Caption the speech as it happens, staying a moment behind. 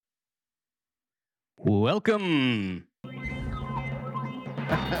Welcome. Wah,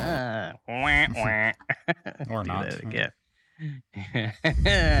 wah. Or Do not. that again.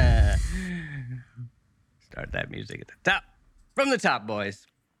 Start that music at the top. From the top, boys.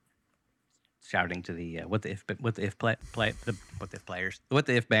 Shouting to the what the if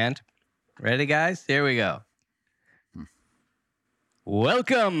band. Ready, guys? Here we go.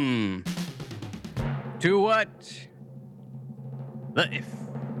 Welcome to What the If.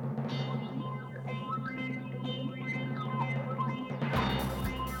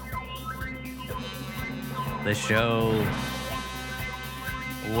 The show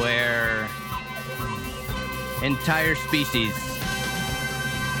where entire species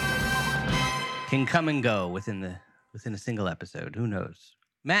can come and go within a single episode. Who knows?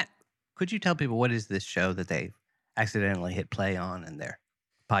 Matt, could you tell people what is this show that they accidentally hit play on in their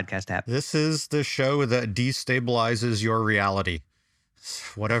podcast app? This is the show that destabilizes your reality.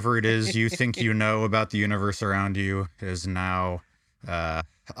 Whatever it is you think you know about the universe around you is now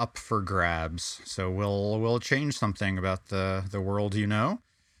up for grabs. So we'll change something about the world you know,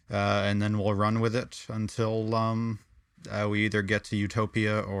 and then we'll run with it until we either get to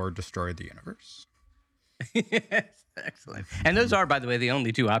utopia or destroy the universe. Excellent. And those are, by the way, the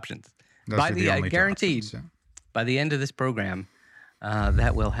only two options. Guaranteed. Options, yeah. By the end of this program,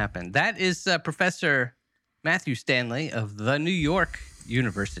 that will happen. That is Professor Matthew Stanley of the New York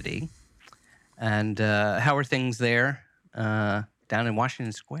University. And how are things there down in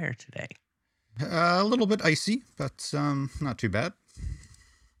Washington Square today? A little bit icy, but not too bad.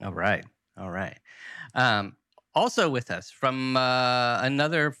 All right. Also with us from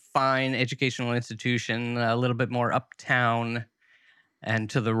another fine educational institution, a little bit more uptown and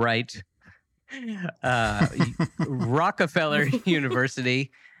to the right, Rockefeller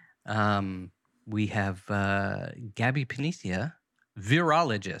University. We have Gabby Panicia,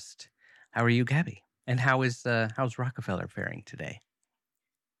 virologist. How are you, Gabby? And how's Rockefeller faring today?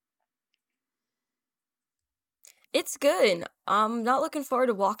 It's good. I'm not looking forward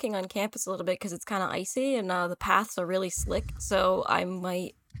to walking on campus a little bit because it's kind of icy and the paths are really slick, so I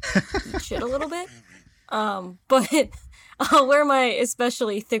might eat shit a little bit. But I'll wear my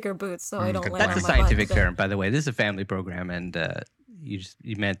especially thicker boots so I don't land on my That's a scientific term, by the way. This is a family program, and you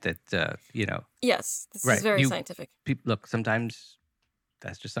meant that Yes, this right, is very scientific. Look, sometimes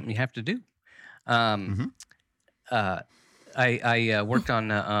that's just something you have to do. I worked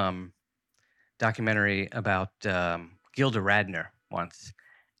on a documentary about Gilda Radner once,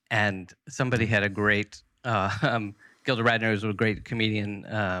 and somebody had a great Gilda Radner was a great comedian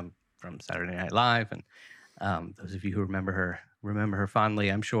from Saturday Night Live, and those of you who remember her fondly,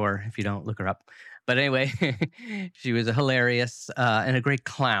 I'm sure. If you don't, look her up. But anyway, she was a hilarious and a great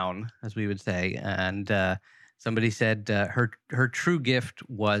clown, as we would say. And somebody said her true gift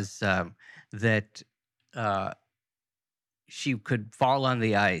was that she could fall on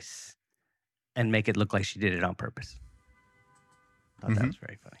the ice and make it look like she did it on purpose. I thought that was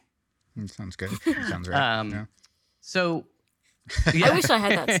very funny. It sounds good. It sounds right. Yeah. So, yeah. I wish I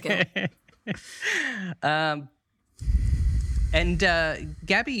had that skill. And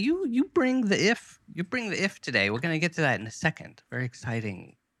Gabby, you bring the if. You bring the if today. We're going to get to that in a second. Very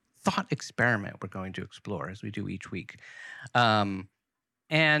exciting thought experiment we're going to explore as we do each week. And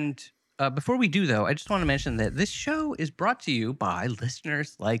before we do, though, I just want to mention that this show is brought to you by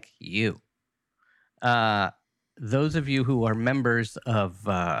listeners like you. Those of you who are members of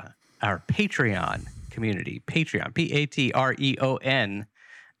our Patreon community, Patreon, patreon.com,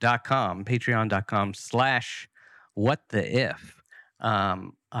 patreon.com/whattheif.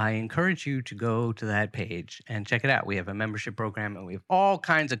 I encourage you to go to that page and check it out. We have a membership program and we have all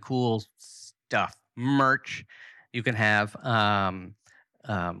kinds of cool stuff, merch you can have.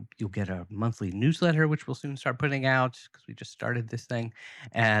 You'll get a monthly newsletter, which we'll soon start putting out because we just started this thing,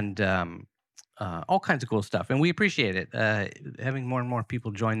 and all kinds of cool stuff. And we appreciate it. Having more and more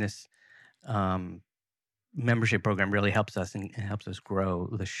people join this membership program really helps us and helps us grow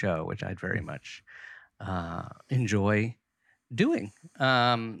the show, which I'd very much enjoy doing.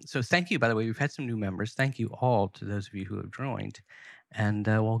 So thank you. By the way, we've had some new members. Thank you all to those of you who have joined. And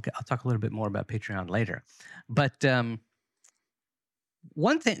I'll talk a little bit more about Patreon later. But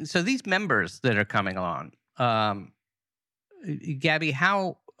one thing, so these members that are coming along, Gabby,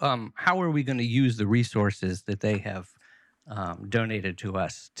 how are we going to use the resources that they have donated to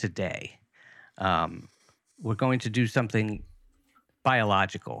us today? We're going to do something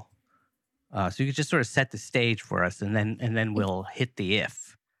biological. So you could just sort of set the stage for us, and then we'll hit the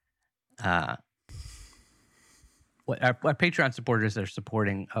if. What our Patreon supporters are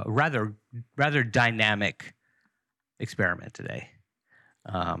supporting a rather dynamic experiment today.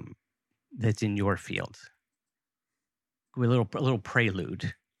 that's in your field? A little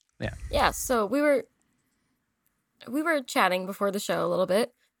prelude. Yeah. Yeah, so we were chatting before the show a little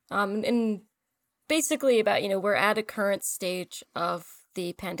bit, and basically about, we're at a current stage of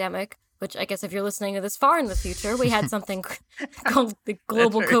the pandemic, which I guess if you're listening to this far in the future, we had something called the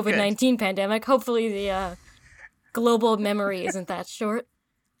global COVID-19 pandemic. Hopefully the global memory isn't that short.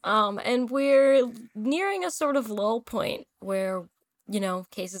 And we're nearing a sort of lull point where,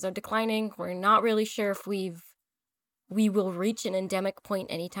 cases are declining. We're not really sure if we will reach an endemic point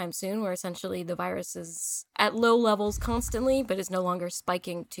anytime soon, where essentially the virus is at low levels constantly, but is no longer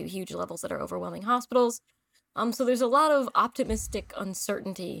spiking to huge levels that are overwhelming hospitals. So there's a lot of optimistic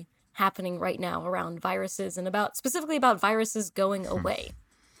uncertainty happening right now around viruses and specifically about viruses going away.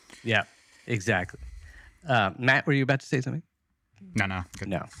 Yeah, exactly. Matt, were you about to say something? No. Good.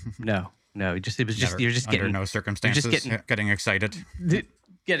 No. You're just Under getting no circumstances getting excited.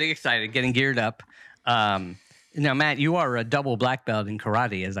 Getting excited, getting geared up. Now, Matt, you are a double black belt in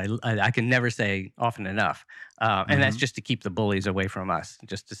karate, as I can never say often enough, and that's just to keep the bullies away from us.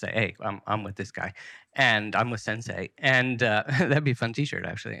 Just to say, hey, I'm with this guy, and I'm with Sensei, and that'd be a fun T-shirt,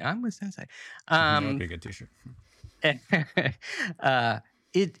 actually. I'm with Sensei. That would be a good T-shirt.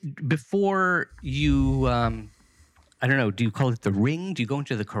 Before you, I don't know. Do you call it the ring? Do you go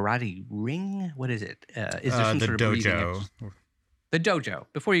into the karate ring? What is it? Is there some the sort of dojo? The dojo.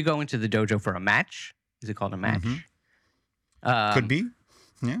 Before you go into the dojo for a match. Is it called a match? Could be.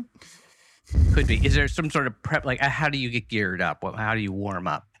 Yeah. Could be. Is there some sort of prep? Like, how do you get geared up? How do you warm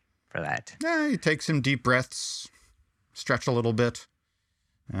up for that? Yeah, you take some deep breaths, stretch a little bit.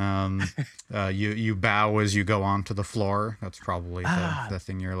 You bow as you go onto the floor. That's probably the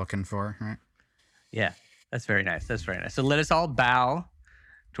thing you're looking for, right? Yeah, that's very nice. That's very nice. So let us all bow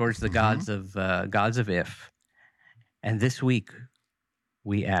towards the gods of If. And this week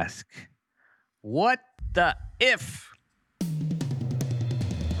we ask, what the if?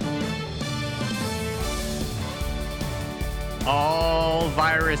 All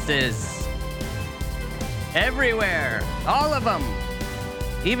viruses. Everywhere. All of them.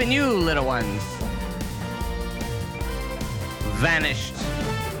 Even you, little ones. Vanished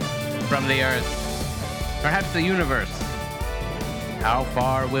from the earth. Perhaps the universe. How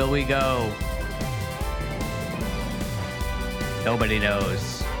far will we go? Nobody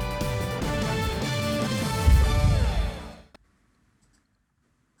knows.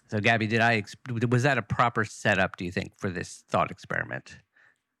 So, Gabby, was that a proper setup, do you think, for this thought experiment?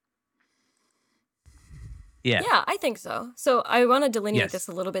 Yeah. Yeah, I think so. So I want to delineate this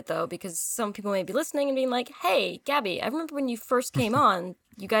a little bit, though, because some people may be listening and being like, hey, Gabby, I remember when you first came on,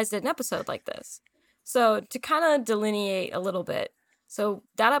 you guys did an episode like this. So to kind of delineate a little bit, so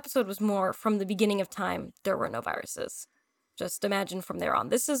that episode was more from the beginning of time, there were no viruses. Just imagine from there on.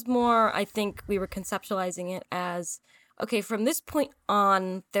 This is more, I think we were conceptualizing it as, okay, from this point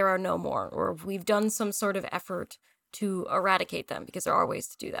on, there are no more, or we've done some sort of effort to eradicate them, because there are ways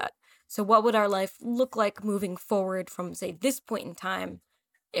to do that. So what would our life look like moving forward from, say, this point in time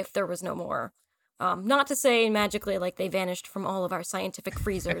if there was no more? Not to say magically like they vanished from all of our scientific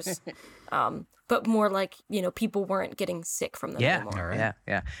freezers, but more like, people weren't getting sick from them anymore. Right.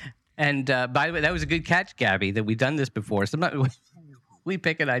 Yeah. And by the way, that was a good catch, Gabby, that we've done this before. Sometimes we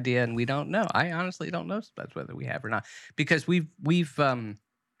pick an idea and we don't know. I honestly don't know sometimes whether we have or not, because we've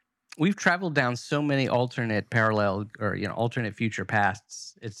traveled down so many alternate parallel or alternate future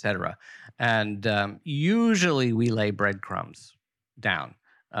pasts, etc. And usually we lay breadcrumbs down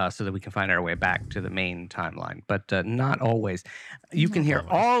so that we can find our way back to the main timeline, but not always. You can hear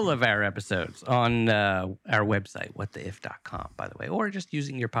all of our episodes on our website, whattheif.com, by the way, or just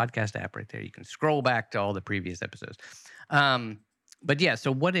using your podcast app right there. You can scroll back to all the previous episodes. But yeah,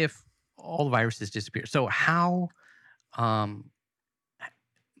 so what if all the viruses disappear? So how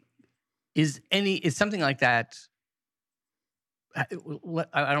is something like that? I don't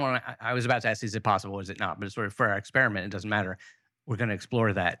want to. I was about to ask, is it possible? Is it not? But it's sort of for our experiment, it doesn't matter. We're going to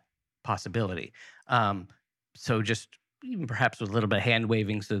explore that possibility. So just even perhaps with a little bit of hand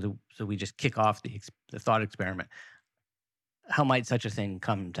waving, so we just kick off the thought experiment. How might such a thing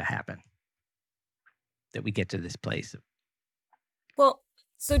come to happen? That we get to this place. Well,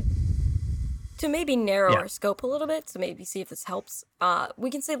 so to maybe narrow our scope a little bit, so maybe see if this helps,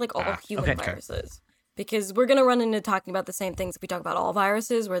 we can say like all human viruses. Because we're going to run into talking about the same things if we talk about all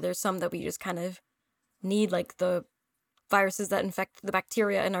viruses, where there's some that we just kind of need, like the viruses that infect the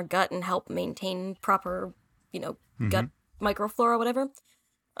bacteria in our gut and help maintain proper, gut microflora, whatever.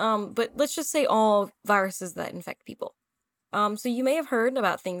 But let's just say all viruses that infect people. So you may have heard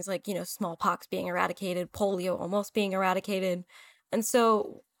about things like, smallpox being eradicated, polio almost being eradicated. And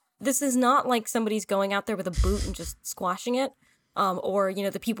so this is not like somebody's going out there with a boot and just squashing it, or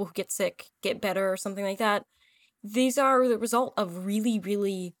the people who get sick get better or something like that. These are the result of really,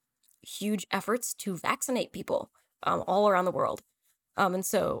 really huge efforts to vaccinate people all around the world. And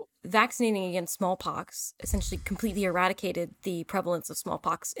so vaccinating against smallpox essentially completely eradicated the prevalence of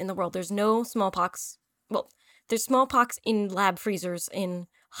smallpox in the world. There's no smallpox. Well, there's smallpox in lab freezers in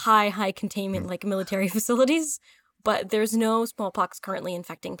high containment, like military facilities, but there's no smallpox currently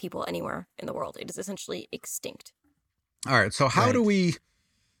infecting people anywhere in the world. It is essentially extinct. All right. So how Right. do we?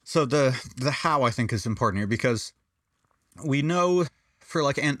 So the how I think is important here, because we know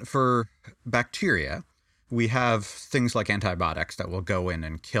for bacteria, we have things like antibiotics that will go in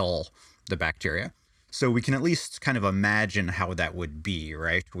and kill the bacteria. So we can at least kind of imagine how that would be,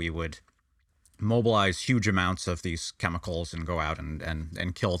 right? We would mobilize huge amounts of these chemicals and go out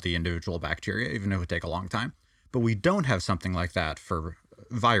and kill the individual bacteria, even if it would take a long time. But we don't have something like that for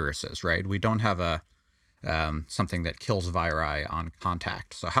viruses, right? We don't have a something that kills viri on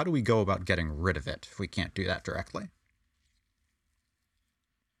contact. So how do we go about getting rid of it if we can't do that directly?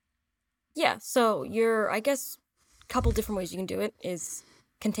 Yeah, so I guess, a couple different ways you can do it is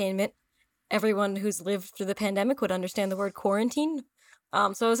containment. Everyone who's lived through the pandemic would understand the word quarantine.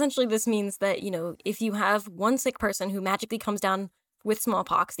 So essentially this means that, if you have one sick person who magically comes down with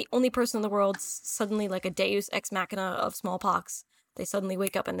smallpox, the only person in the world suddenly like a deus ex machina of smallpox, they suddenly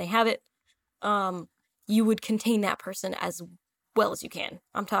wake up and they have it, you would contain that person as well as you can.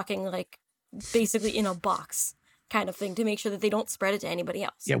 I'm talking like basically in a box kind of thing to make sure that they don't spread it to anybody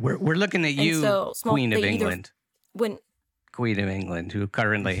else. Yeah, we're looking at And you, so Queen of they either- England. When Queen of England, who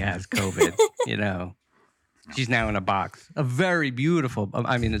currently has COVID. She's now in a box. A very beautiful.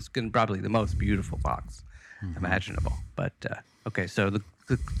 I mean, it's probably the most beautiful box imaginable. But okay, so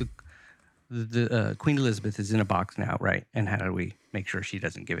the Queen Elizabeth is in a box now, right? And how do we make sure she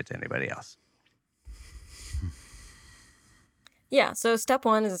doesn't give it to anybody else? Yeah, so step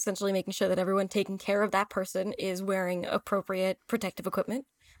one is essentially making sure that everyone taking care of that person is wearing appropriate protective equipment.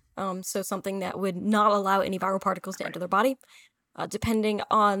 So something that would not allow any viral particles to enter their body. Depending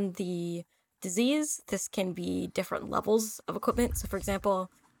on the disease, this can be different levels of equipment. So for example,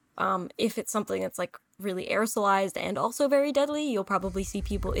 if it's something that's like really aerosolized and also very deadly, you'll probably see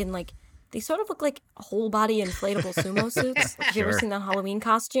people in like, they sort of look like whole body inflatable sumo suits. Have you ever Sure. seen that Halloween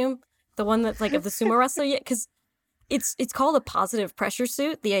costume? The one that's like of the sumo wrestler yet? Because it's called a positive pressure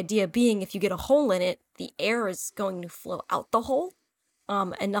suit. The idea being if you get a hole in it, the air is going to flow out the hole,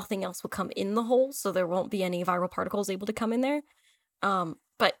 and nothing else will come in the hole, so there won't be any viral particles able to come in there.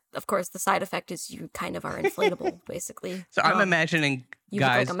 But of course, the side effect is you kind of are inflatable, basically. So I'm imagining you look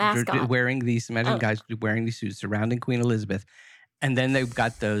like guys a mascot. wearing these. Imagine guys wearing these suits surrounding Queen Elizabeth, and then they've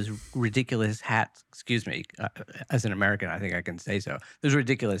got those ridiculous hats. Excuse me, as an American, I think I can say so. Those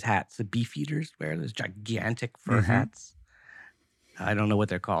ridiculous hats the beefeaters wear. Those gigantic fur hats. I don't know what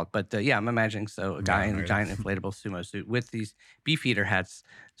they're called, but yeah, I'm imagining a guy in a giant inflatable sumo suit with these beefeater hats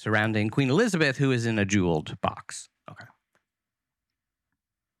surrounding Queen Elizabeth, who is in a jeweled box. Okay.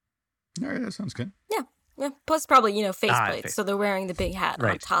 All right, that sounds good. Yeah, plus probably, faceplates. face- So they're wearing the big hat on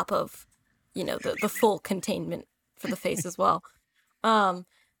Right. top of, the full containment for the face as well.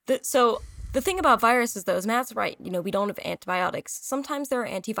 So the thing about viruses, though, is Matt's right. We don't have antibiotics. Sometimes there are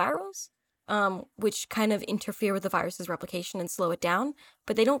antivirals, which kind of interfere with the virus's replication and slow it down,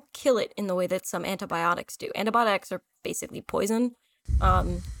 but they don't kill it in the way that some antibiotics do. Antibiotics are basically poison,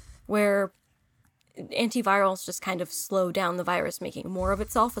 where antivirals just kind of slow down the virus making more of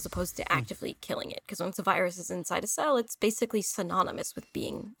itself as opposed to actively killing it. Because once a virus is inside a cell, it's basically synonymous with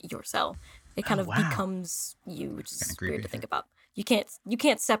being your cell. It kind of wow. becomes you, which is Kinda weird creepy. to think about. You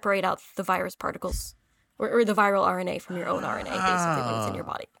can't separate out the virus particles or the viral RNA from your own RNA basically when it's in your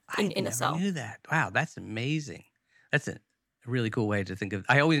body in a never cell. knew that. Wow, that's amazing. That's a really cool way to think of.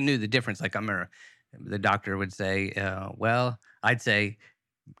 I always knew the difference. Like the doctor would say, "Well," I'd say,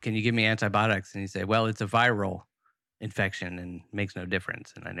 "Can you give me antibiotics?" And he'd say, "Well, it's a viral infection and makes no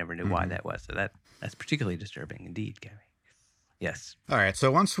difference." And I never knew why that was. So that's particularly disturbing indeed, Gabby. Yes. All right. So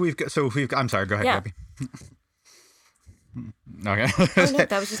once I'm sorry. Go ahead, Yeah. Gabby. Okay. Oh, no,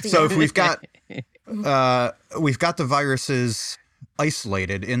 that was just a So yawn. if we've got the viruses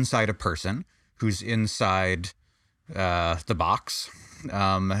isolated inside a person who's inside the box,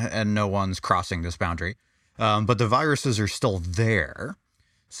 and no one's crossing this boundary, but the viruses are still there.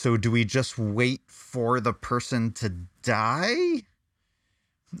 So do we just wait for the person to die,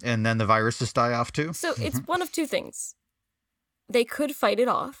 and then the viruses die off too? So it's one of two things. They could fight it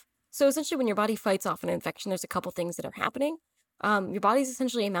off. So essentially when your body fights off an infection, there's a couple things that are happening. Your body's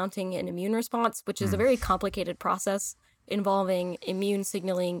essentially mounting an immune response, which is a very complicated process. involving immune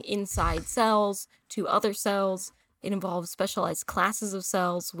signaling inside cells to other cells. It involves specialized classes of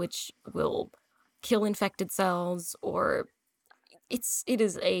cells which will kill infected cells, or it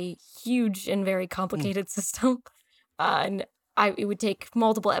is a huge and very complicated system. And it would take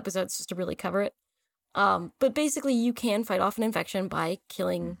multiple episodes just to really cover it. But basically, you can fight off an infection by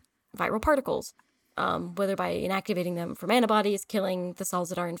killing viral particles, whether by inactivating them from antibodies, killing the cells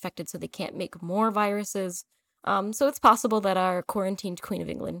that are infected so they can't make more viruses. So it's possible that our quarantined Queen of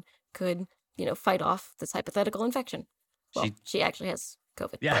England could, fight off this hypothetical infection. Well, she actually has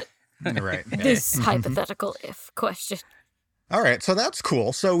COVID. Yeah. But Right. this hypothetical if question. All right, so that's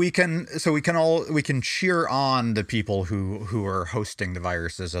cool. So we can cheer on the people who are hosting the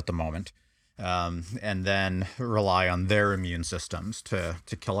viruses at the moment, and then rely on their immune systems to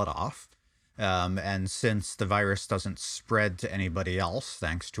kill it off. And since the virus doesn't spread to anybody else,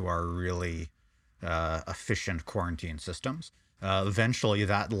 thanks to our really efficient quarantine systems, eventually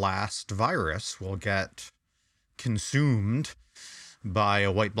that last virus will get consumed by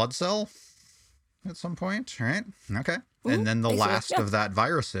a white blood cell at some point, right? Okay. And then the last of that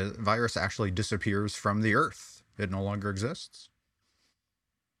virus actually disappears from the earth. It no longer exists.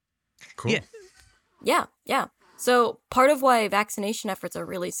 Cool. Yeah. So part of why vaccination efforts are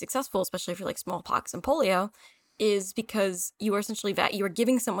really successful, especially for like smallpox and polio, is because you are essentially you are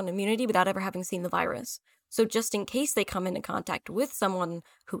giving someone immunity without ever having seen the virus. So just in case they come into contact with someone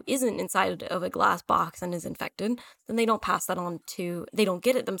who isn't inside of a glass box and is infected, then they don't pass that on they don't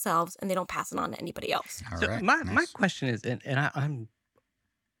get it themselves, and they don't pass it on to anybody else. All So right. my question is, and I'm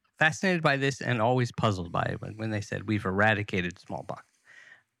fascinated by this and always puzzled by it when they said we've eradicated smallpox.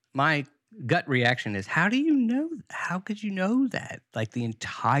 My gut reaction is, how could you know that? Like the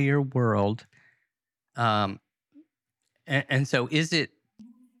entire world. And so is it,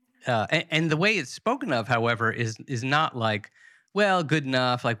 and the way it's spoken of, however, is not like, well, good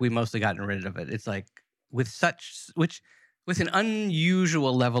enough, like we mostly gotten rid of it. It's like with an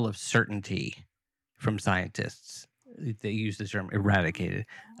unusual level of certainty from scientists. They use the term eradicated.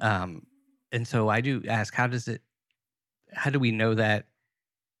 And so I do ask, how do we know that?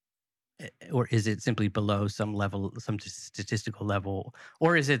 Or is it simply below some level, some statistical level?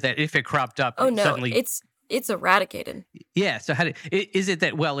 Or is it that if it cropped up, suddenly it's eradicated. Yeah. So is it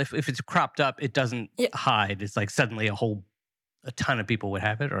that, well, if it's cropped up, it doesn't hide? It's like suddenly a ton of people would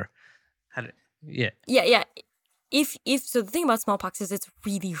have it, or yeah. If so, the thing about smallpox is it's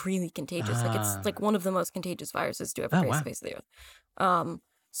really, really contagious. Like it's like one of the most contagious viruses to ever grace the face of the earth.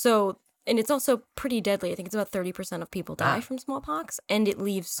 And it's also pretty deadly. I think it's about 30% of people die from smallpox, and it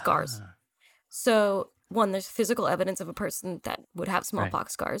leaves scars. So one, there's physical evidence of a person that would have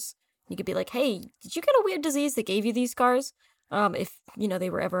smallpox scars. You could be like, hey, did you get a weird disease that gave you these scars? If, they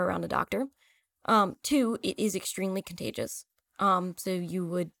were ever around a doctor. Two, it is extremely contagious. So you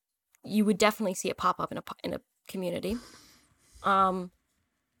would definitely see it pop up in a community. And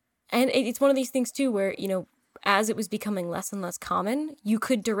it's one of these things too, where, as it was becoming less and less common, you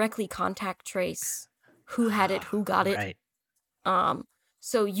could directly contact trace who had it, who got it. Right.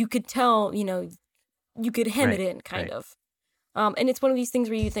 So you could tell, you could hem it in kind of. And it's one of these things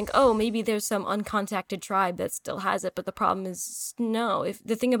where you think, oh, maybe there's some uncontacted tribe that still has it. But the problem is, no. If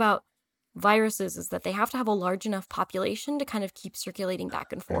the thing about viruses is that they have to have a large enough population to kind of keep circulating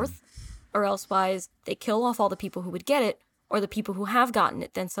back and forth, or elsewise they kill off all the people who would get it, or the people who have gotten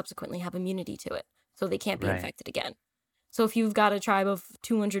it then subsequently have immunity to it, so they can't be infected again. So if you've got a tribe of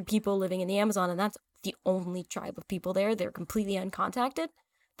 200 people living in the Amazon, and that's the only tribe of people there, they're completely uncontacted,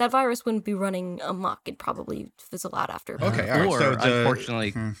 that virus wouldn't be running amok. It'd probably fizzle out after. Okay, all right. Or, So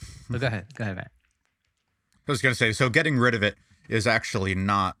unfortunately, go ahead, Matt. I was going to say, so getting rid of it is actually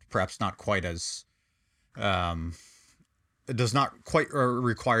perhaps not quite as, it does not quite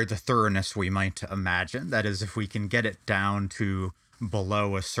require the thoroughness we might imagine. That is, if we can get it down to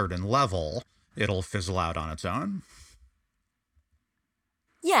below a certain level, it'll fizzle out on its own.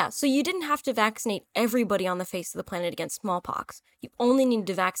 Yeah, so you didn't have to vaccinate everybody on the face of the planet against smallpox. You only needed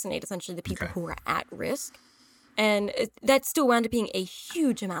to vaccinate essentially the people who were at risk. And that still wound up being a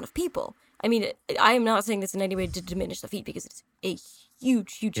huge amount of people. I mean, I am not saying this in any way to diminish the feat, because it's a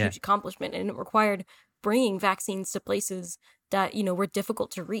huge accomplishment, and it required bringing vaccines to places that, were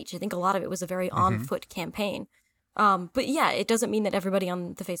difficult to reach. I think a lot of it was a very on-foot campaign. But yeah, it doesn't mean that everybody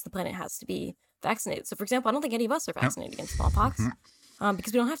on the face of the planet has to be vaccinated. So, for example, I don't think any of us are vaccinated against smallpox.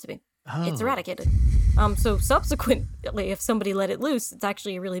 Because we don't have to be. It's eradicated. So subsequently, if somebody let it loose, it's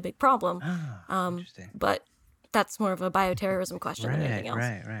actually a really big problem. Interesting. But that's more of a bioterrorism question than anything else.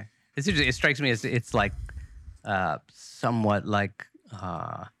 Right. It's interesting. It strikes me as it's like somewhat like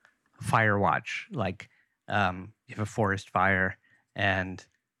Firewatch. Like you have a forest fire and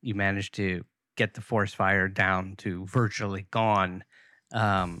you manage to get the forest fire down to virtually gone,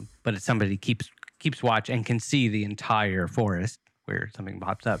 but if somebody keeps watch and can see the entire forest where something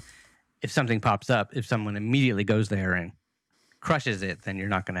pops up. If something pops up, if someone immediately goes there and crushes it, then you're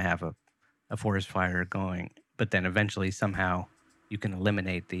not going to have a forest fire going. But then eventually, somehow, you can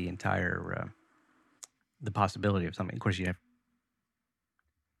eliminate the entire the possibility of something. Of course, you have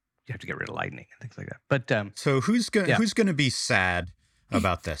to get rid of lightning and things like that. But So who's gonna be sad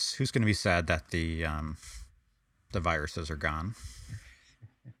about this? Who's gonna be sad that the viruses are gone?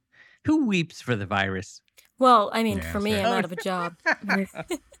 who weeps for the virus? Well, I mean, Yeah, for me, fair. I'm out of a job.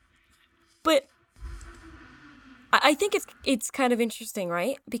 But I think it's kind of interesting,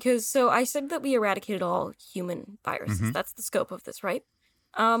 right? Because so I said that we eradicated all human viruses. Mhm. That's the scope of this, right?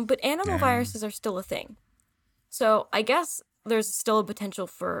 But animal Yeah. viruses are still a thing. So I guess there's still a potential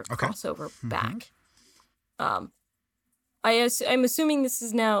for Okay. crossover Mhm. back. I'm assuming this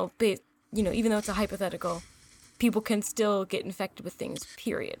is now, even though it's a hypothetical, people can still get infected with things,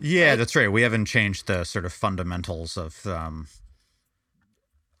 period. Yeah, right? that's right. We haven't changed the sort of fundamentals of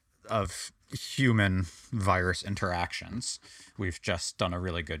human virus interactions. We've just done a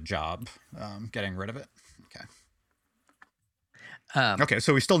really good job getting rid of it. Okay. Okay,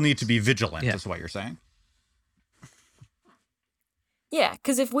 so we still need to be vigilant, Yeah. is what you're saying. Yeah,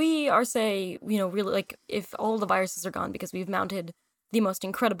 because if we are, say, really, like, if all the viruses are gone because we've mounted the most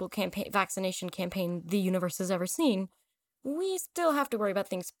incredible vaccination campaign the universe has ever seen, we still have to worry about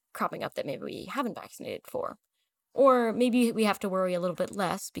things cropping up that maybe we haven't vaccinated for. Or maybe we have to worry a little bit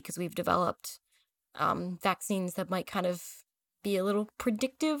less because we've developed vaccines that might kind of be a little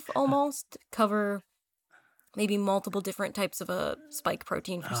predictive almost, cover maybe multiple different types of a spike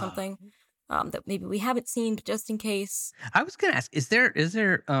protein for something that maybe we haven't seen, but just in case. I was going to ask: is there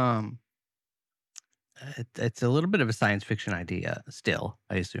it's a little bit of a science fiction idea still,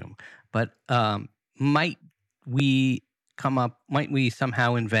 I assume, but might we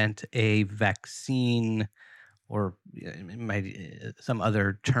somehow invent a vaccine or some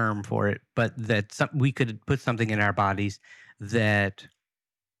other term for it, but that we could put something in our bodies that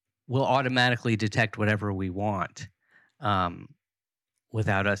will automatically detect whatever we want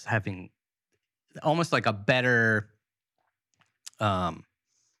without us having almost like a better our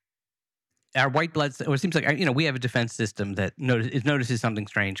white blood or it seems like we have a defense system that notices something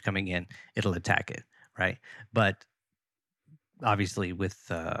strange coming in, it'll attack it, right? But obviously with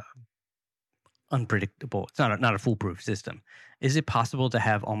unpredictable, it's not a foolproof system. Is it possible to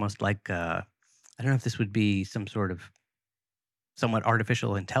have almost like I don't know if this would be some sort of somewhat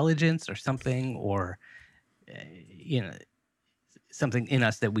artificial intelligence or something, or something in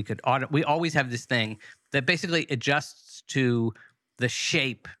us that we could we always have this thing that basically adjusts to the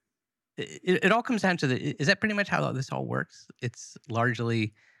shape. It all comes down to is that pretty much how this all works? It's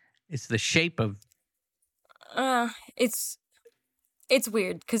the shape of It's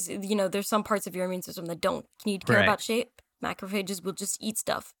weird because there's some parts of your immune system that don't need to care Right. about shape. Macrophages will just eat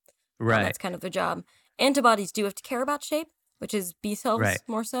stuff. right. That's kind of their job. Antibodies do have to care about shape, which is B cells Right.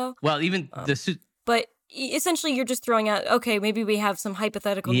 more so. Well, even But essentially, you're just throwing out, okay, maybe we have some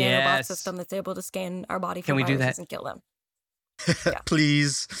hypothetical nanobot Yes. system that's able to scan our body for Can we do viruses that? and kill them.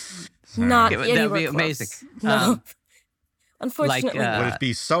 Please. Not Yeah, but anywhere that'd be close. amazing. No. Unfortunately, like, Would it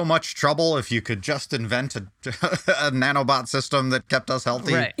be so much trouble if you could just invent a nanobot system that kept us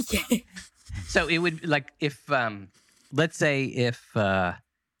healthy? right. yeah. So it would like if let's say if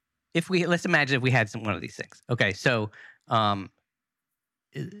let's imagine if we had one of these things. Okay, so for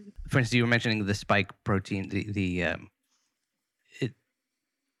instance, you were mentioning the spike protein,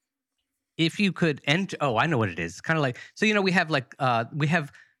 if you could enter. Oh, I know what it is. It's kind of like we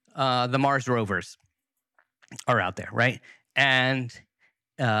have the Mars rovers are out there, right? And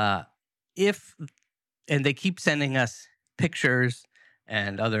they keep sending us pictures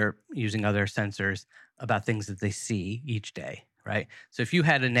and using other sensors about things that they see each day, right? So if you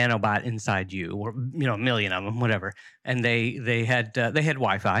had a nanobot inside you, or a million of them, whatever, and they had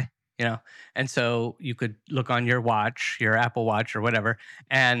Wi-Fi, and so you could look on your watch, your Apple Watch or whatever,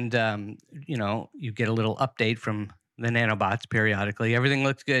 and you get a little update from the nanobots periodically. Everything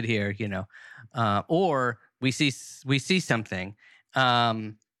looks good here, or we see something.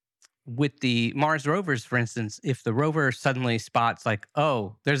 With the Mars rovers, for instance, if the rover suddenly spots like,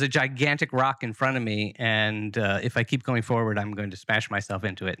 oh, there's a gigantic rock in front of me, and if I keep going forward, I'm going to smash myself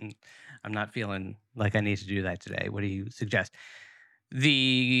into it, and I'm not feeling like I need to do that today. What do you suggest?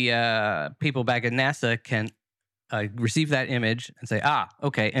 The people back at NASA can receive that image and say,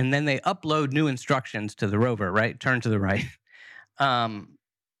 okay, and then they upload new instructions to the rover, right? Turn to the right.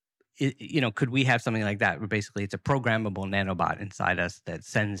 could we have something like that where basically it's a programmable nanobot inside us that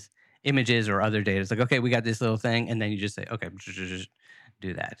sends images or other data? It's like, okay, we got this little thing, and then you just say, okay,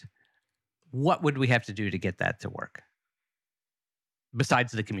 do that. What would we have to do to get that to work?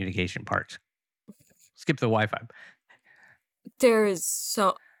 Besides the communication part. Skip the Wi-Fi. There's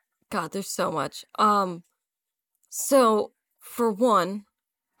so much. So for one,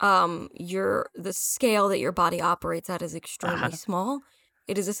 the scale that your body operates at is extremely small.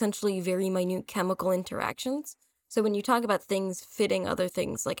 It is essentially very minute chemical interactions. So when you talk about things fitting other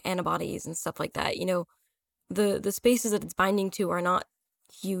things like antibodies and stuff like that, the spaces that it's binding to are not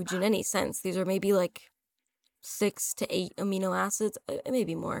huge in any sense. These are maybe like 6 to 8 amino acids,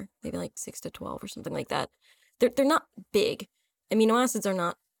 maybe more, maybe like 6 to 12 or something like that. They're not big. Amino acids are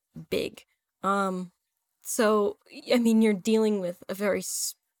not big. So, I mean, you're dealing with a very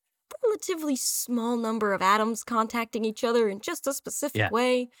relatively small number of atoms contacting each other in just a specific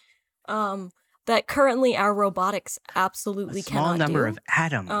way. That currently our robotics absolutely cannot do. Small number of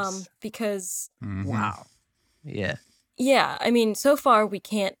atoms. Because... Wow. Yeah. Yeah, I mean, so far we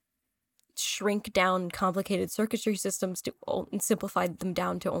can't shrink down complicated circuitry systems and simplify them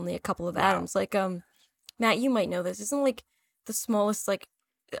down to only a couple of atoms. Like, Matt, you might know this. Isn't like the smallest, like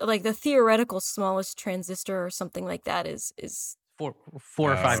the theoretical smallest transistor or something like that is 4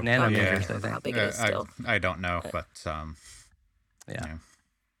 or 5 nanometers, I think. How big it is still. I don't know, but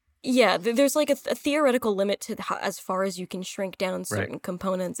yeah, there's like a theoretical limit to as far as you can shrink down certain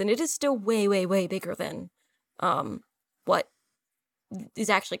components, and it is still way, way, way bigger than what is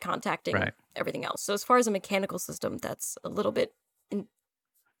actually contacting everything else. So as far as a mechanical system, that's a little bit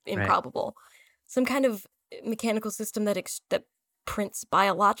improbable. Some kind of mechanical system that prints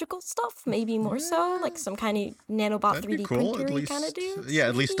biological stuff, maybe more so, like some kind of nanobot 3D printer kind of dude. Yeah,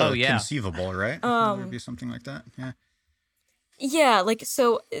 at least conceivable, right? Maybe something like that. Yeah. Yeah, like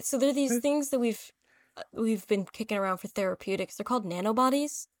so there are these things that we've been kicking around for therapeutics. They're called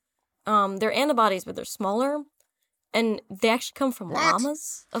nanobodies. They're antibodies, but they're smaller, and they actually come from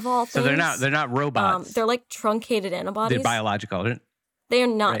llamas of all things. So they're not robots. They're like truncated antibodies. They're biological. They are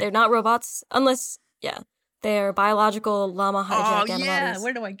not. They're not robots unless they're biological llama hygienic antibodies. Yeah,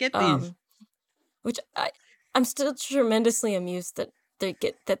 where do I get these? Which I'm still tremendously amused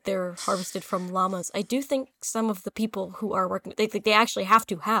that they're harvested from llamas. I do think some of the people who are working, they actually have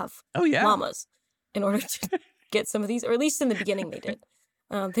to have llamas in order to get some of these, or at least in the beginning they did.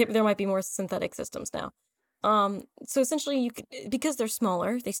 There might be more synthetic systems now. So essentially, because they're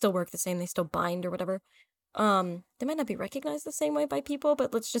smaller, they still work the same. They still bind or whatever. They might not be recognized the same way by people,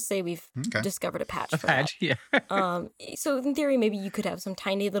 but let's just say we've discovered a patch for that. Yeah. So in theory, maybe you could have some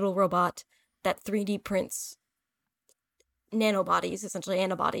tiny little robot that 3D prints nanobodies, essentially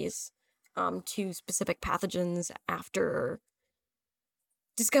antibodies, to specific pathogens after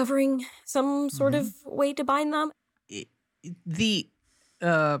discovering some sort of way to bind them. The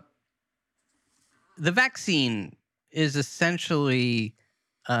vaccine is essentially,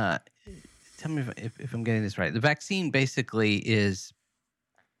 tell me if I'm getting this right. The vaccine basically is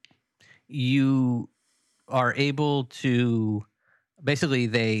you are able to, basically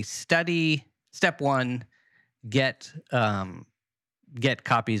they study, step one, get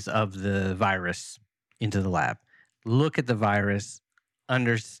copies of the virus into the lab, look at the virus,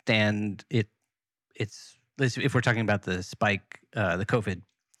 understand it's if we're talking about the spike, the COVID,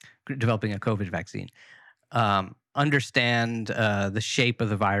 developing a COVID vaccine, understand the shape of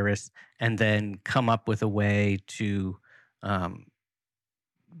the virus, and then come up with a way to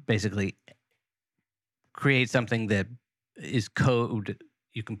basically create something that is code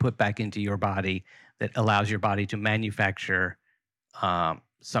you can put back into your body that allows your body to manufacture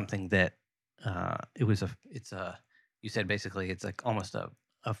something that you said basically it's like almost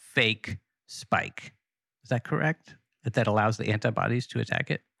a fake spike. Is that correct? That allows the antibodies to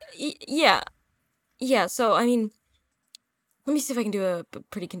attack it? Yeah, so I mean, let me see if I can do a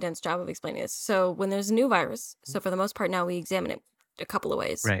pretty condensed job of explaining this. So when there's a new virus, so for the most part now we examine it a couple of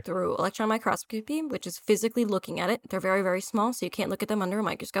ways. Through electron microscopy, which is physically looking at it. They're very, very small, so you can't look at them under a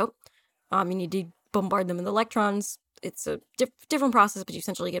microscope. You need to bombard them with electrons. It's a different process, but you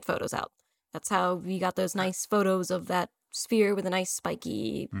essentially get photos out. That's how we got those nice photos of that sphere with a nice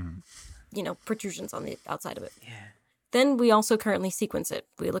spiky, protrusions on the outside of it. Yeah. Then we also currently sequence it.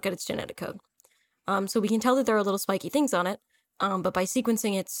 We look at its genetic code. So we can tell that there are little spiky things on it, but by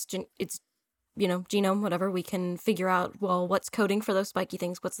sequencing its genome, whatever, we can figure out, well, what's coding for those spiky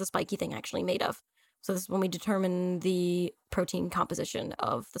things? What's the spiky thing actually made of? So this is when we determine the protein composition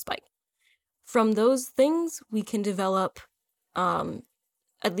of the spike. From those things, we can develop,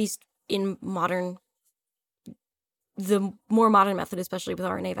 at least in modern the more modern method, especially with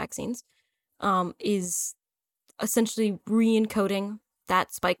RNA vaccines, is essentially re-encoding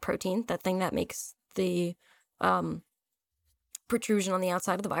that spike protein, that thing that makes the protrusion on the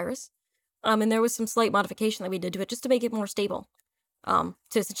outside of the virus. And there was some slight modification that we did to it just to make it more stable, to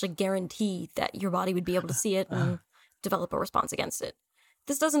essentially guarantee that your body would be able to see it and develop a response against it.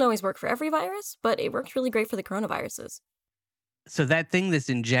 This doesn't always work for every virus, but it works really great for the coronaviruses. So that thing that's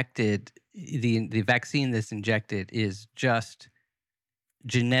injected, the vaccine that's injected, is just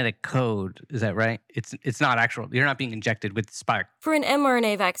genetic code. Is that right? It's not actual. You're not being injected with the spike. For an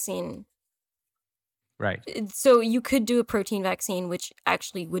mRNA vaccine, right? So you could do a protein vaccine, which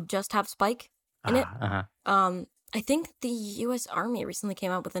actually would just have spike in it. I think the U.S. Army recently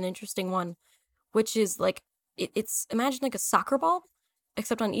came out with an interesting one, which is like it's imagine like a soccer ball,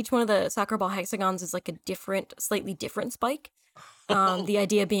 except on each one of the soccer ball hexagons is like a slightly different spike. The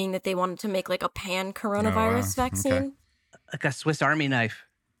idea being that they wanted to make like a pan-coronavirus vaccine. Okay. Like a Swiss Army knife.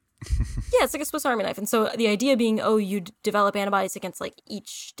 Yeah, it's like a Swiss Army knife. And so the idea being, you develop antibodies against like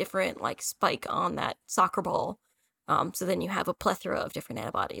each different like spike on that soccer ball. So then you have a plethora of different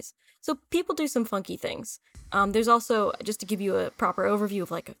antibodies. So people do some funky things. There's also, just to give you a proper overview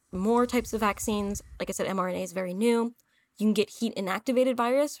of like more types of vaccines, like I said, mRNA is very new. You can get heat inactivated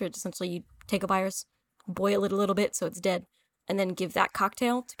virus, where essentially you take a virus, boil it a little bit so it's dead, and then give that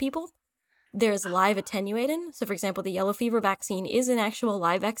cocktail to people. There's live attenuating. So, for example, the yellow fever vaccine is an actual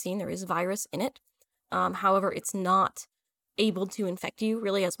live vaccine. There is virus in it. However, it's not able to infect you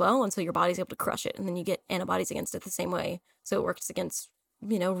really as well, and so your body's able to crush it, and then you get antibodies against it the same way. So it works against,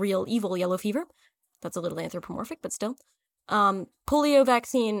 real evil yellow fever. That's a little anthropomorphic, but still. Polio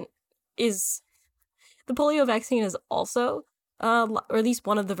vaccine is also, or at least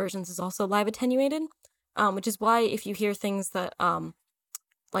one of the versions is also live attenuated, which is why if you hear things that,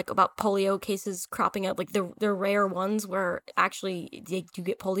 like about polio cases cropping up, like they're rare ones where actually you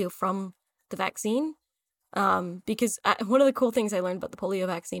get polio from the vaccine. Because one of the cool things I learned about the polio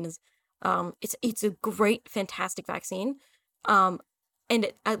vaccine is, it's a great, fantastic vaccine. And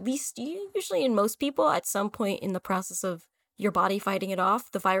at least usually in most people, at some point in the process of your body fighting it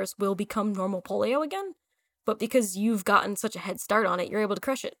off, the virus will become normal polio again. But because you've gotten such a head start on it, you're able to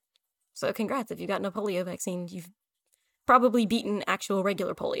crush it. So congrats, if you've gotten a polio vaccine, you've probably beaten actual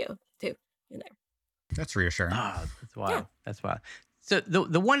regular polio too in there. That's reassuring. Oh, that's wild. Yeah. That's wild. So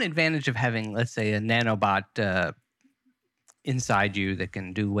the one advantage of having, let's say, a nanobot inside you that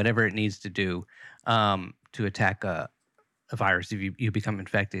can do whatever it needs to do to attack a virus if you become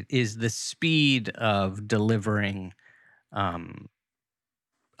infected is the speed of delivering a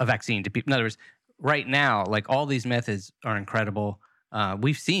vaccine to people. In other words, right now, like all these methods are incredible.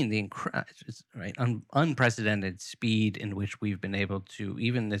 We've seen the unprecedented speed in which we've been able to,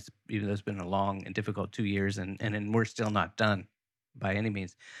 even though it's been a long and difficult 2 years, and we're still not done by any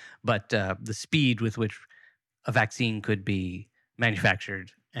means, but the speed with which a vaccine could be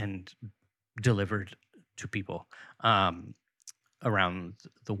manufactured and delivered to people around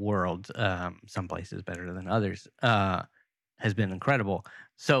the world, some places better than others, has been incredible.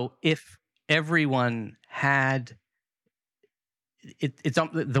 So if everyone had it's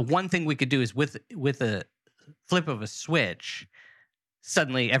the one thing we could do is with a flip of a switch,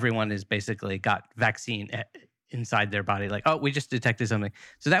 suddenly everyone is basically got vaccine inside their body. Like, oh, we just detected something.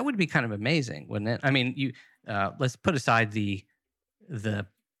 So that would be kind of amazing, wouldn't it? I mean, let's put aside the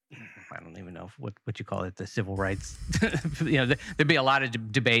I don't even know what you call it, the civil rights. There'd be a lot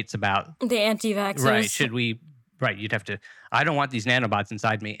of debates about the anti-vaxxers. Right? Should we? Right? You'd have to. I don't want these nanobots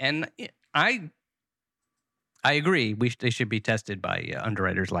inside me, and I agree. They should be tested by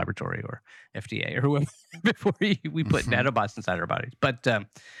Underwriters Laboratory or FDA or whoever before we put nanobots inside our bodies. But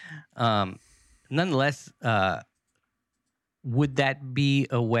nonetheless, would that be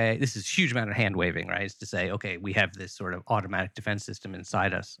a way? This is a huge amount of hand waving, right? Is to say, okay, we have this sort of automatic defense system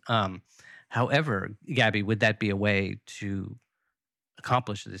inside us. However, Gabby, would that be a way to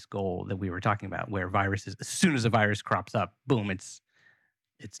accomplish this goal that we were talking about, where viruses, as soon as a virus crops up, boom, it's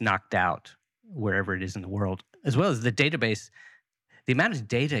knocked out wherever it is in the world, as well as the database, the amount of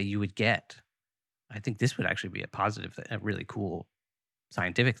data you would get. I think this would actually be a positive, a really cool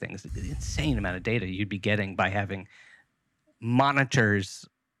scientific thing. It's the insane amount of data you'd be getting by having monitors,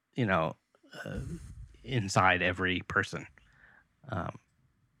 inside every person,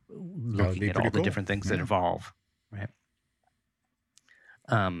 looking at all the different things that evolve, right?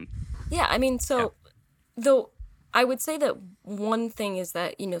 Yeah, I mean, so though I would say that one thing is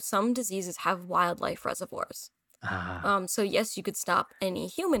that, some diseases have wildlife reservoirs. So yes, you could stop any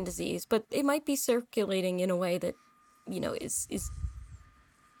human disease, but it might be circulating in a way that,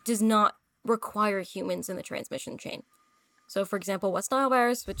 does not require humans in the transmission chain. So, for example, West Nile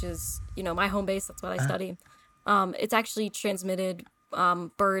virus, which is, my home base, that's what I study, it's actually transmitted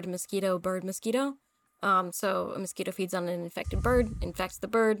bird, mosquito. So a mosquito feeds on an infected bird, infects the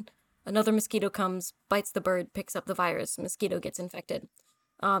bird. Another mosquito comes, bites the bird, picks up the virus. Mosquito gets infected.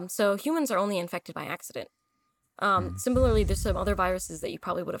 So humans are only infected by accident. Similarly, there's some other viruses that you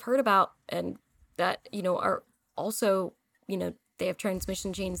probably would have heard about and that, are also, they have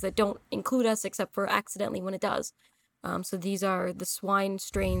transmission chains that don't include us except for accidentally when it does. So these are the swine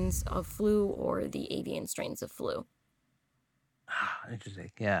strains of flu or the avian strains of flu.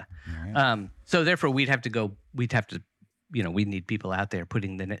 Interesting. Yeah. Right. So therefore, we'd have to, we need people out there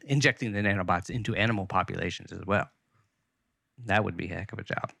injecting the nanobots into animal populations as well. That would be a heck of a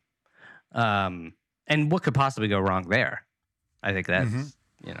job. And what could possibly go wrong there? I think that's,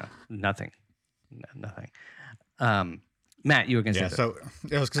 nothing. Matt, you were going to say so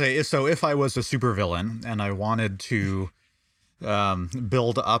I was going to say, so if I was a supervillain and I wanted to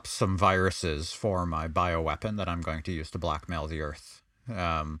build up some viruses for my bioweapon that I'm going to use to blackmail the Earth,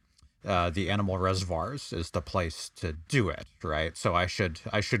 the animal reservoirs is the place to do it, right? So I should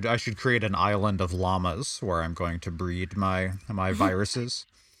create an island of llamas where I'm going to breed my viruses.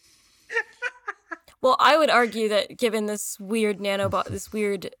 Well, I would argue that given this weird this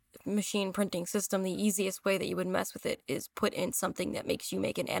weird machine printing system, the easiest way that you would mess with it is put in something that makes you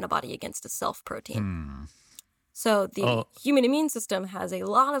make an antibody against a self protein. So the human immune system has a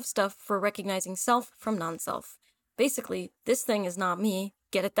lot of stuff for recognizing self from non-self. Basically, this thing is not me.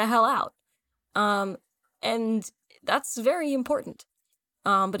 Get it the hell out. And that's very important.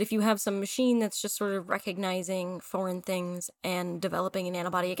 But if you have some machine that's just sort of recognizing foreign things and developing an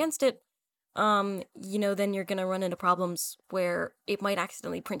antibody against it, then you're going to run into problems where it might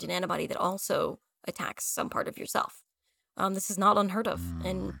accidentally print an antibody that also attacks some part of yourself. This is not unheard of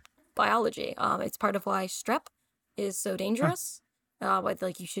in biology. It's part of why strep is so dangerous.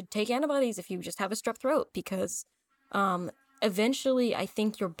 You should take antibodies if you just have a strep throat, because eventually I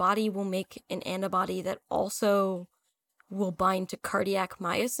think your body will make an antibody that also will bind to cardiac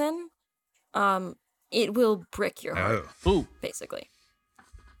myosin. It will brick your heart, basically.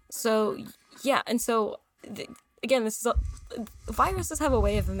 So, yeah, and so, again, viruses have a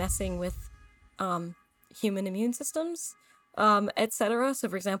way of messing with human immune systems, etc. So,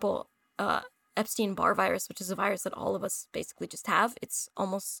 for example, Epstein-Barr virus, which is a virus that all of us basically just have, it's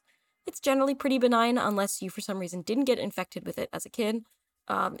generally pretty benign unless you, for some reason, didn't get infected with it as a kid,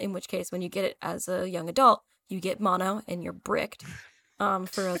 in which case, when you get it as a young adult, you get mono and you're bricked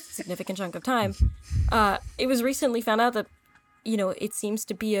for a significant chunk of time. It was recently found out that it seems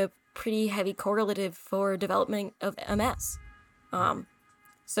to be a pretty heavy correlative for development of MS.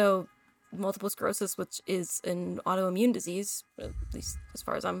 So multiple sclerosis, which is an autoimmune disease, at least as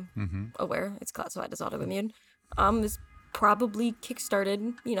far as I'm aware, it's classified as autoimmune, is probably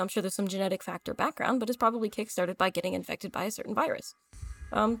kickstarted, I'm sure there's some genetic factor background, but it's probably kickstarted by getting infected by a certain virus.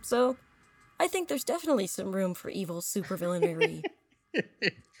 So I think there's definitely some room for evil supervillainy.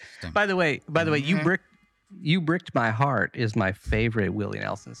 By the way, You Bricked My Heart is my favorite Willie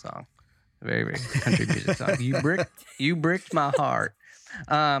Nelson song. Very, very country music song. You bricked my heart.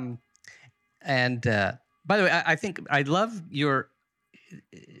 By the way, I think I love the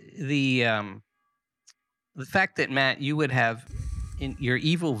fact that, Matt, you would have in your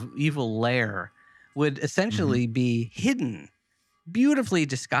evil lair would essentially be hidden, beautifully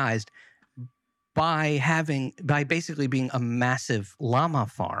disguised by basically being a massive llama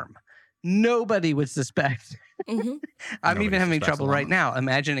farm. Nobody would suspect. I'm even having trouble right now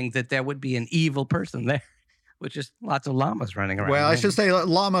imagining that there would be an evil person there with just lots of llamas running around. Well, I should say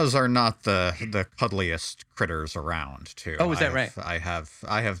llamas are not the cuddliest critters around, too. Oh, is that right? I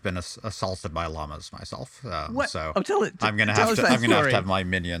have been assaulted by llamas myself. What? So tell it. I'm gonna have to have my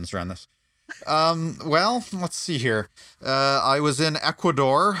minions run this. Well, let's see here. I was in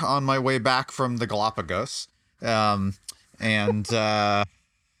Ecuador on my way back from the Galapagos, and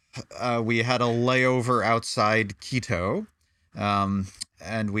we had a layover outside Quito,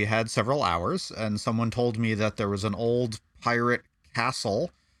 and we had several hours, and someone told me that there was an old pirate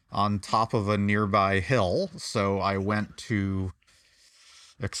castle on top of a nearby hill, so I went to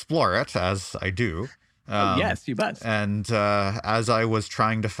explore it, as I do. Yes, you must. And as I was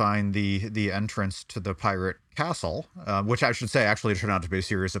trying to find the entrance to the pirate castle, which I should say actually turned out to be a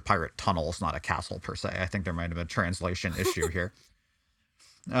series of pirate tunnels, not a castle per se. I think there might have been a translation issue here.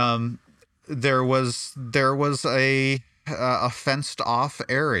 There was a fenced off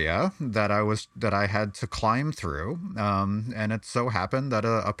area that I had to climb through, and it so happened that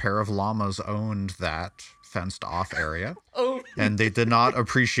a pair of llamas owned that fenced off area. Oh and they did not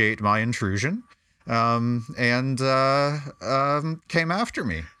appreciate my intrusion, and came after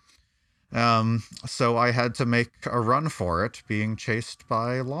me. So I had to make a run for it, being chased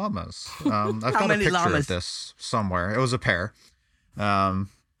by llamas. I've How got a many picture llamas? of this somewhere. It was a pair. How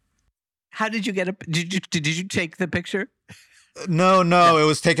did you get a? Did you take the picture? No, it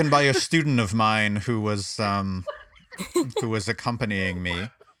was taken by a student of mine who was accompanying me.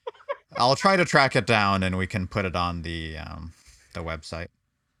 I'll try to track it down, and we can put it on the website.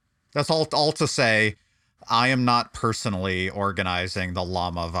 That's all to say, I am not personally organizing the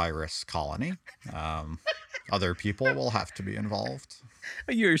llama virus colony. Other people will have to be involved.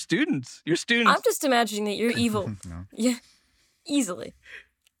 Your students. I'm just imagining that you're evil. No. Yeah, easily.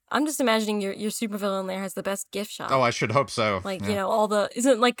 I'm just imagining your supervillain there has the best gift shop. Oh, I should hope so. Like, yeah. all the...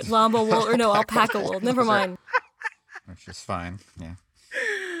 Isn't it like llama wool or no, alpaca wool? Never mind. Which is fine, yeah.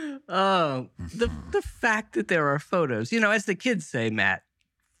 Oh, the fact that there are photos. As the kids say, Matt,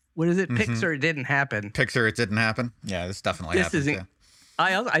 what is it? Pixar didn't happen. Picture it didn't happen? Yeah, this definitely This happened. isn't.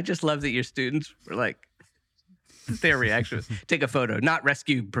 I just love that your students were like, their reaction was, take a photo, not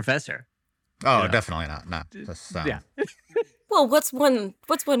rescue professor. Oh, definitely not. No. Just, Yeah. Well, what's one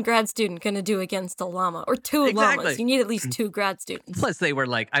grad student going to do against a llama? Or two Exactly. llamas? You need at least 2 grad students. Plus, they were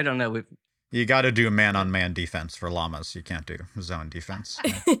like, I don't know. You got to do man-on-man defense for llamas. You can't do zone defense.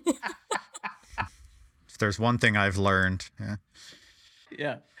 Yeah. If there's one thing I've learned,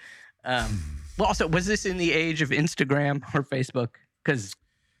 Yeah. Well, also, was this in the age of Instagram or Facebook? Because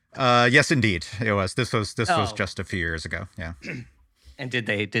yes, indeed, it was. This was Oh. just a few years ago. Yeah. and did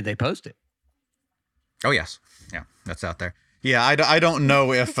they post it? Oh yes, yeah, that's out there. Yeah, I don't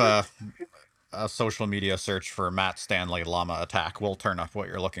know if a social media search for Matt Stanley llama attack will turn up what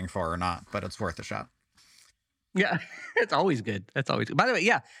you're looking for or not, but it's worth a shot. Yeah, it's always good. That's always good. By the way,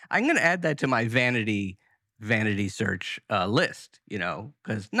 yeah, I'm going to add that to my vanity search list,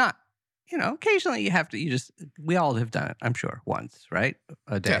 because not, occasionally we all have done it, I'm sure, once, right?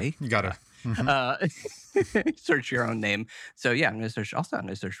 A day. Yeah, you got to. Search your own name. So yeah, I'm going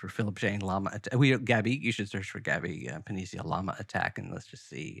to search for Philip Shane llama attack. Gabby, you should search for Gabby Panisia llama attack, and let's just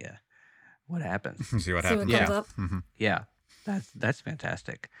see what happens. See what See happens. what Yeah. comes up. Yeah, that's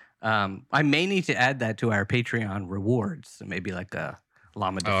fantastic. I may need to add that to our Patreon rewards. So maybe like a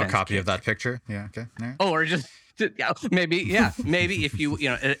llama Oh, a defense copy kit. of that picture. Yeah. Okay. All right. Oh, or just maybe if you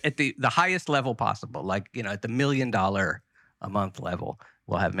at the highest level possible, like at the $1 million a month level,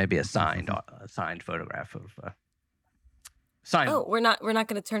 we'll have maybe a signed photograph of signed. Oh, we're not going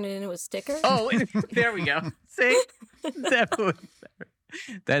to turn it into a sticker? Oh, there we go. See,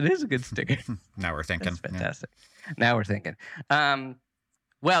 that is a good sticker. Now we're thinking. That's fantastic. Now we're thinking.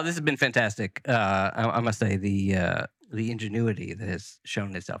 Well, this has been fantastic. I must say the ingenuity that has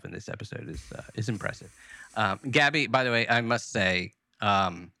shown itself in this episode is impressive. Gabby, by the way, I must say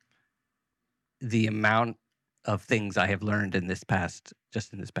the amount of things I have learned in this past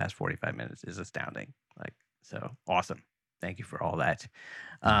 45 minutes is astounding. Like, so awesome. Thank you for all that.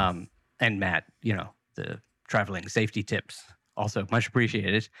 And Matt, the traveling safety tips, also much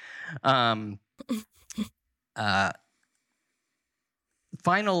appreciated. Final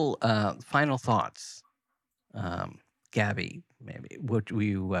thoughts, Gabby. Maybe would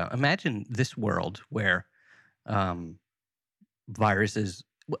you imagine this world where viruses?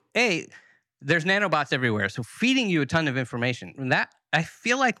 There's nanobots everywhere, so feeding you a ton of information, and that I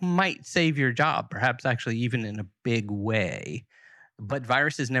feel like might save your job, perhaps actually even in a big way. But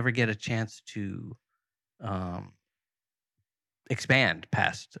viruses never get a chance to expand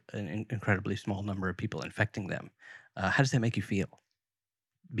past an incredibly small number of people infecting them. How does that make you feel,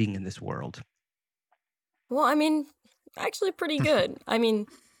 being in this world? Well, I mean, actually pretty good. I mean,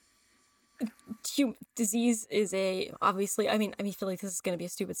 disease is obviously, I feel like this is going to be a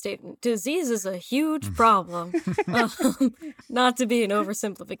stupid statement. Disease is a huge problem. Not to be an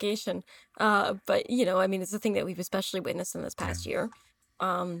oversimplification. But, it's a thing that we've especially witnessed in this past year.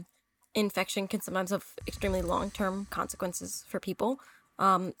 Infection can sometimes have extremely long-term consequences for people.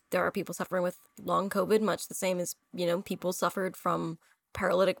 There are people suffering with long COVID, much the same as, people suffered from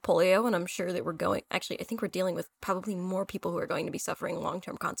paralytic polio, and I'm sure that I think we're dealing with probably more people who are going to be suffering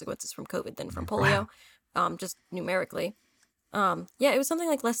long-term consequences from COVID than from polio, just numerically. It was something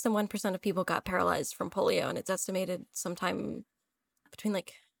like less than 1% of people got paralyzed from polio, and it's estimated sometime between I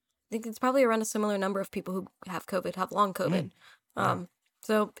think it's probably around a similar number of people who have COVID, have long COVID.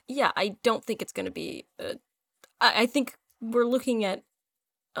 So yeah, I don't think it's going to be, I think we're looking at,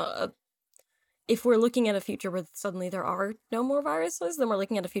 if we're looking at a future where suddenly there are no more viruses, then we're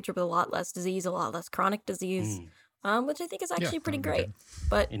looking at a future with a lot less disease, a lot less chronic disease. which I think is Yeah, actually pretty that would be great. good.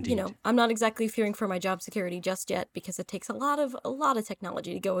 But Indeed. I'm not exactly fearing for my job security just yet because it takes a lot of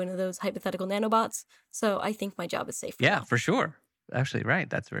technology to go into those hypothetical nanobots. So I think my job is safe for Yeah, now. for sure. Actually, right.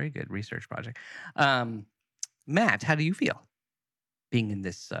 That's a very good research project. Matt, how do you feel being in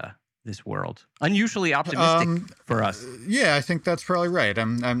this world? Unusually optimistic for us. Yeah, I think that's probably right.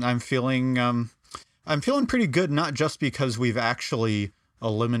 I'm feeling pretty good, not just because we've actually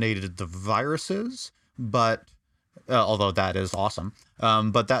eliminated the viruses, but although that is awesome,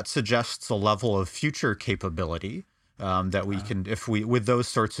 but that suggests a level of future capability that we can, if we, with those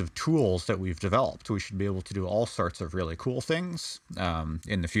sorts of tools that we've developed, we should be able to do all sorts of really cool things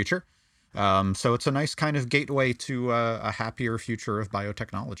in the future. So it's a nice kind of gateway to a happier future of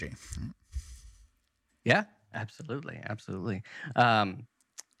biotechnology. Yeah, absolutely, absolutely.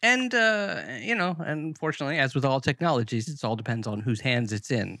 And unfortunately, as with all technologies, it all depends on whose hands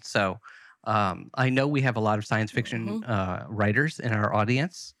it's in. So I know we have a lot of science fiction writers in our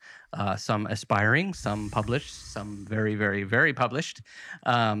audience. Some aspiring, some published, some very, very, very published.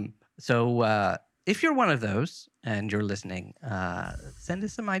 So if you're one of those and you're listening, send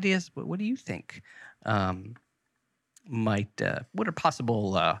us some ideas. What do you think what are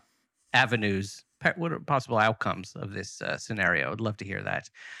possible avenues? What are possible outcomes of this scenario? I'd love to hear that.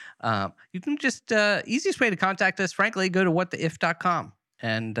 You can just, easiest way to contact us, frankly, go to whattheif.com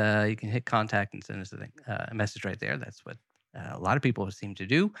and you can hit contact and send us a message right there. That's what a lot of people seem to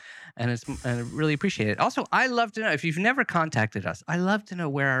do. And I really appreciate it. Also, I love to know, if you've never contacted us, I love to know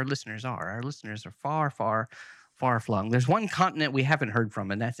where our listeners are. Our listeners are far, far, far flung. There's one continent we haven't heard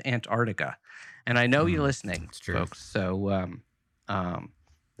from, and that's Antarctica. And I know you're listening, folks. So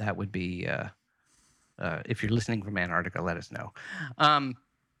that would be, if you're listening from Antarctica, let us know.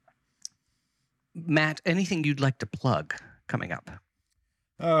 Matt, anything you'd like to plug coming up?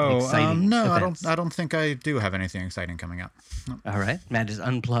 No, events? I don't think I do have anything exciting coming up. No. All right, Matt is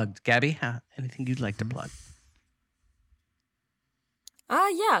unplugged. Gabby, anything you'd like to plug?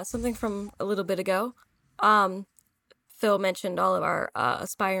 Yeah, something from a little bit ago. Phil mentioned all of our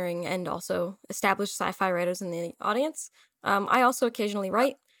aspiring and also established sci-fi writers in the audience. I also occasionally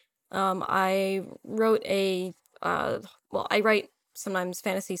write. I wrote I write sometimes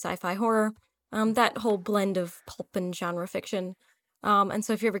fantasy, sci-fi, horror, that whole blend of pulp and genre fiction. And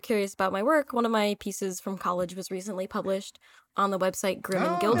so if you're ever curious about my work, one of my pieces from college was recently published on the website Grim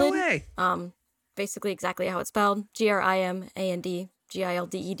and Gilded. No way. Basically exactly how it's spelled,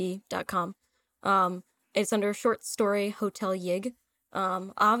 GRIMANDGILDED.com. It's under short story Hotel Yig.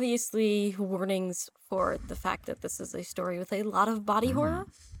 Obviously warnings for the fact that this is a story with a lot of body horror.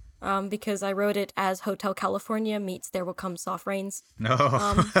 Because I wrote it as Hotel California meets There Will Come Soft Rains. No,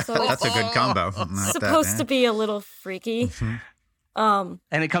 so that's a good combo. It's supposed to be a little freaky. And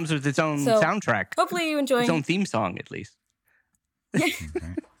it comes with its own soundtrack. Hopefully you enjoy its own theme song, at least.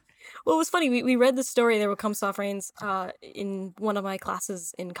 Well, it was funny. We read the story There Will Come Soft Rains in one of my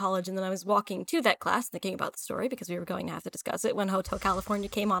classes in college, and then I was walking to that class thinking about the story because we were going to have to discuss it when Hotel California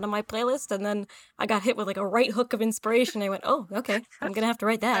came on my playlist, and then I got hit with like a right hook of inspiration. I went, oh, okay, I'm going to have to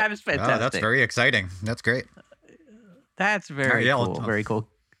write that. That is fantastic. Oh, that's very exciting. That's great. That's very cool. Very cool.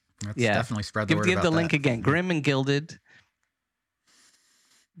 Let's definitely spread the word Give about the that. link again. Grim and Gilded.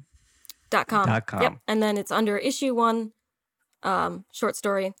 .com. Yep. And then it's under issue 1, short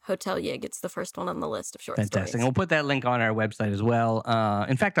story, Hotel Yig. It's the first one on the list of short stories. Fantastic. We'll put that link on our website as well.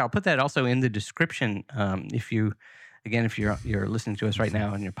 In fact, I'll put that also in the description. If you're listening to us right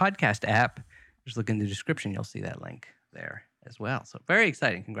now on your podcast app, just look in the description. You'll see that link there as well. So very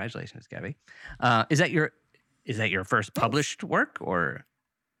exciting. Congratulations, Gabby. Is that your first published work, or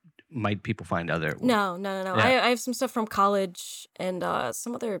might people find other? No. Yeah. I have some stuff from college and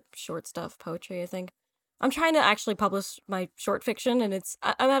some other short stuff, poetry, I think. I'm trying to actually publish my short fiction, and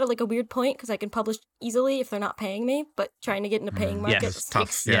I'm at like a weird point because I can publish easily if they're not paying me, but trying to get into paying market It's tough.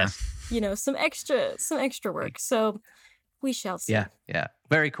 takes, Yeah. some extra work. So we shall see. Yeah.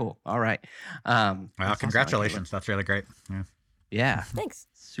 Very cool. All right. Well, congratulations. That's really great. Yeah. Thanks.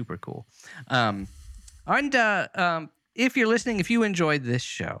 Super cool. And if you're listening, if you enjoyed this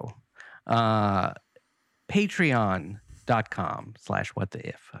show,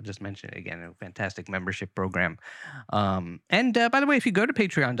 patreon.com/whattheif. I'll just mention it again. A fantastic membership program. And by the way, if you go to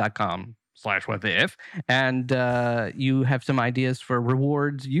patreon.com/whattheif and you have some ideas for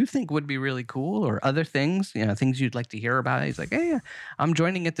rewards you think would be really cool, or other things, things you'd like to hear about, he's like, hey, I'm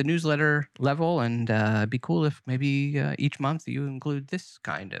joining at the newsletter level, and it'd be cool if maybe each month you include this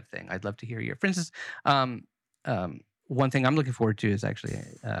kind of thing. I'd love to hear for instance, one thing I'm looking forward to is actually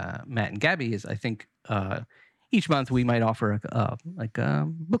Matt and Gabby is, I think, each month we might offer a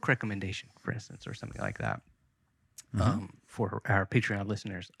book recommendation, for instance, or something like that. for our Patreon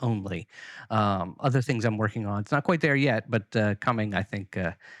listeners only. Other things I'm working on. It's not quite there yet, but coming. I think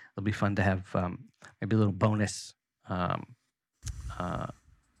it'll be fun to have maybe a little bonus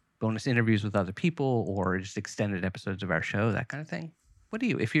interviews with other people, or just extended episodes of our show, that kind of thing. What do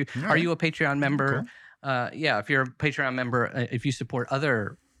you? Are you a Patreon member? Cool. If you're a Patreon member, if you support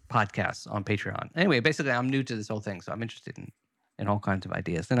other podcasts on Patreon. Anyway, basically, I'm new to this whole thing, so I'm interested in all kinds of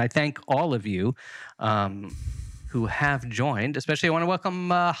ideas. And I thank all of you who have joined. Especially, I want to welcome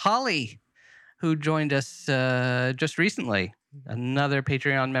Holly, who joined us just recently. Another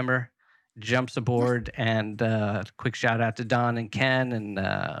Patreon member jumps aboard. And quick shout out to Don and Ken and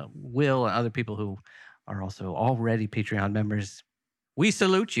Will and other people who are also already Patreon members. We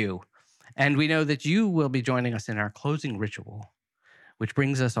salute you. And we know that you will be joining us in our closing ritual, which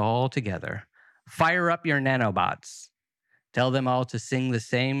brings us all together. Fire up your nanobots. Tell them all to sing the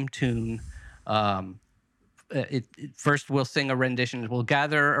same tune. First, we'll sing a rendition. We'll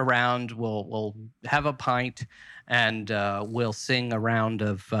gather around. We'll have a pint, and we'll sing a round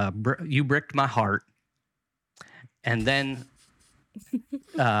of "You Bricked My Heart." And then,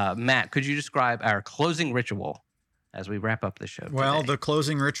 Matt, could you describe our closing ritual as we wrap up the show today? Well, the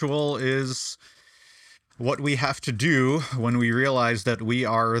closing ritual is what we have to do when we realize that we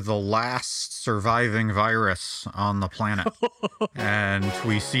are the last surviving virus on the planet. And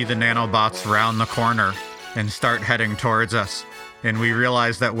we see the nanobots round the corner and start heading towards us. And we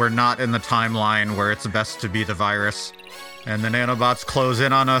realize that we're not in the timeline where it's best to be the virus. And the nanobots close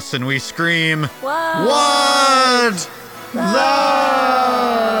in on us and we scream, What?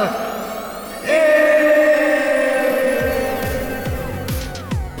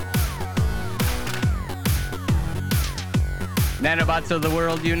 Nanobots of the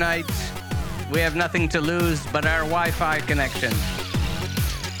world unite. We have nothing to lose but our Wi-Fi connection.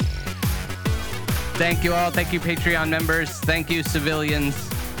 Thank you all. Thank you, Patreon members. Thank you, civilians.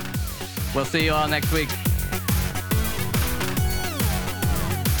 We'll see you all next week.